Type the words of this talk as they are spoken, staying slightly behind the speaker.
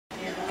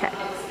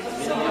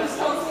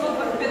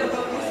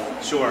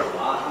Sure.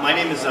 My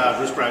name is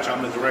Bruce Bradshaw.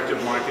 I'm the Director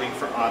of Marketing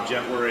for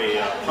Objet. We're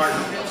a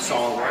partner of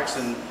SolidWorks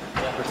and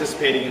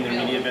participating in their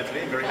media event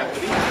today. Very happy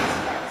to be here.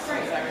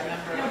 Great.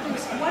 Now,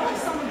 Bruce, what are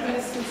some of the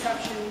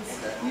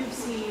misconceptions you've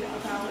seen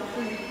about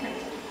 3D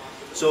printing?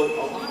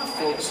 So a lot of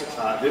folks,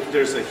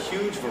 there's a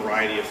huge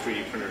variety of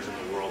 3D printers in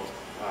the world,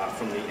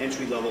 from the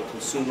entry-level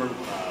consumer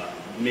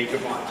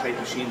maker-bot type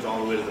machines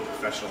all the way to the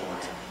professional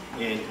ones.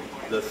 And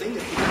the thing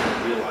that people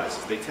don't realize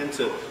is they tend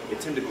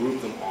to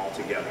group them all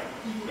together.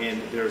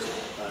 And there's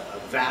a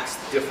vast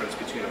difference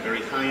between a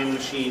very high-end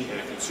machine and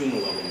a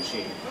consumer-level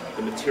machine.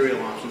 The material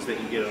options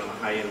that you get on a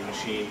high-end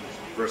machine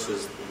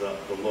versus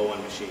the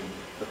low-end machine.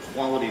 The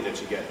quality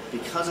that you get.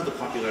 Because of the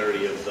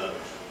popularity of the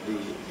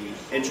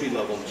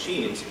entry-level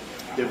machines,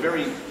 they're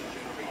very,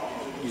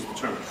 use the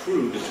term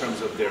crude in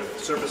terms of their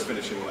surface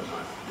finish and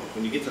whatnot.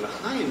 When you get to the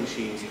high-end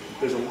machines,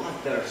 there's a lot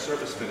better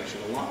surface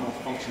finishing, a lot more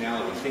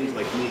functionality, things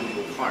like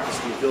movable parts,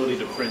 the ability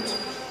to print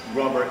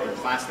rubber and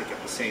plastic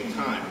at the same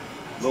time.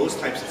 Those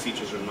types of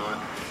features are not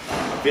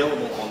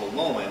available on the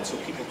low end, so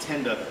people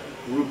tend to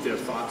group their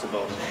thoughts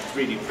about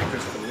 3D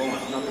printers to the low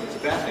end. Not that it's a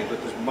bad thing,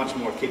 but there's much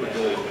more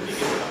capability when you get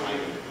to the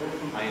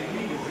high-end.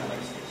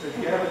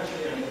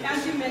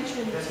 As you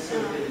mentioned,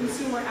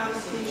 consumer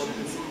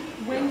applications,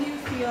 when do you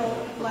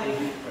feel like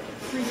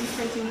 3D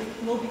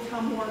printing will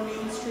become more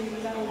mainstream,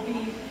 that will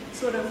be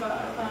sort of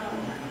a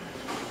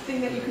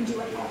thing that you can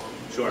do at home?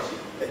 Sure.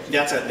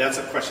 That's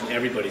a question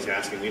everybody's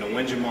asking. You know,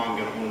 when's your mom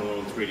going to own her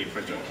own 3D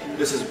printer?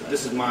 This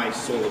is my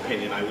sole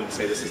opinion. I wouldn't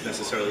say this is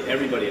necessarily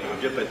everybody at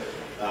Objet, but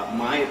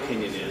my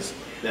opinion is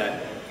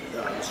that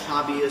the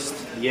hobbyist,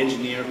 the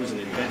engineer who's an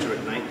inventor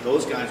at night,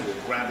 those guys will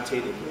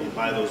gravitate and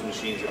buy those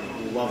machines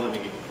and love them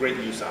and get great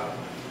use out of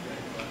them.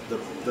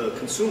 The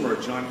consumer,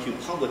 John Q.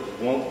 Public,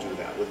 won't do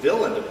that. What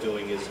they'll end up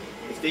doing is,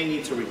 if they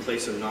need to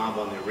replace a knob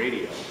on their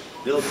radio,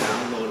 they'll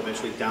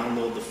eventually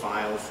download the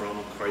file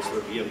from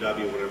Chrysler,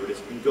 BMW, whatever it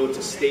is, and go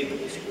to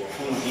Staples or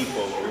Home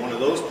Depot or one of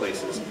those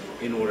places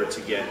in order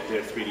to get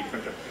their 3D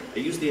printer.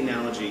 They use the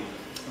analogy,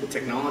 the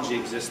technology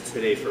exists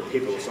today for a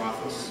paperless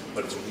office,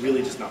 but it's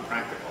really just not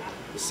practical.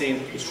 The same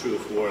is true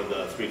for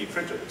the 3D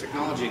printer. The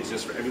technology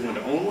exists for everyone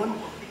to own one,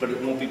 but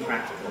it won't be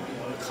practical.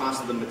 The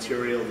cost of the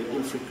material, the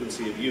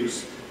infrequency of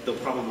use, they'll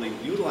probably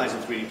utilize a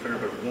 3D printer,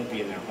 but it won't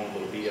be in their home.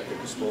 It'll be at their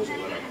disposal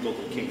at a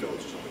local Kinko's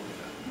or something like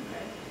that.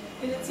 Okay.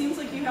 And it seems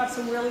like you have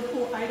some really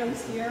cool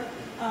items here.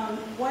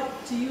 What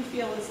do you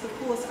feel is the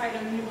coolest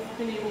item you've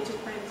been able to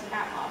print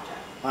at Objet?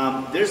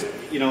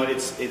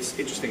 It's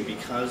interesting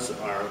because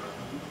our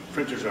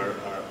printers are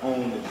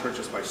owned and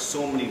purchased by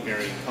so many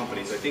varying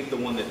companies. I think the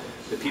one that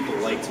people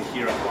like to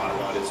hear a lot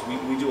about is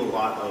we do a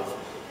lot of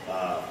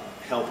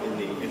help in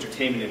the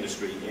entertainment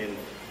industry. And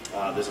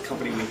there's a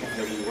company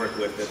that we work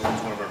with that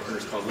owns one of our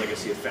printers called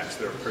Legacy Effects.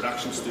 They're a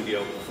production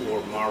studio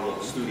for Marvel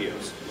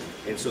Studios.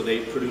 And so they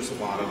produce a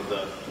lot of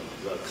the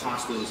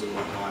costumes and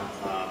whatnot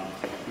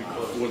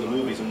for the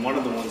movies. And one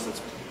of the ones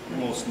that's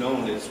most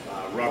known is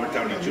Robert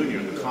Downey Jr.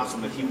 The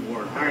costume that he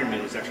wore in Iron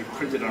Man was actually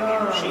printed on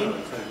our machine,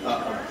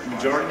 a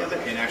majority of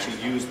it, and actually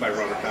used by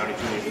Robert Downey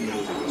Jr. in the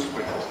movie, which is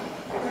pretty cool.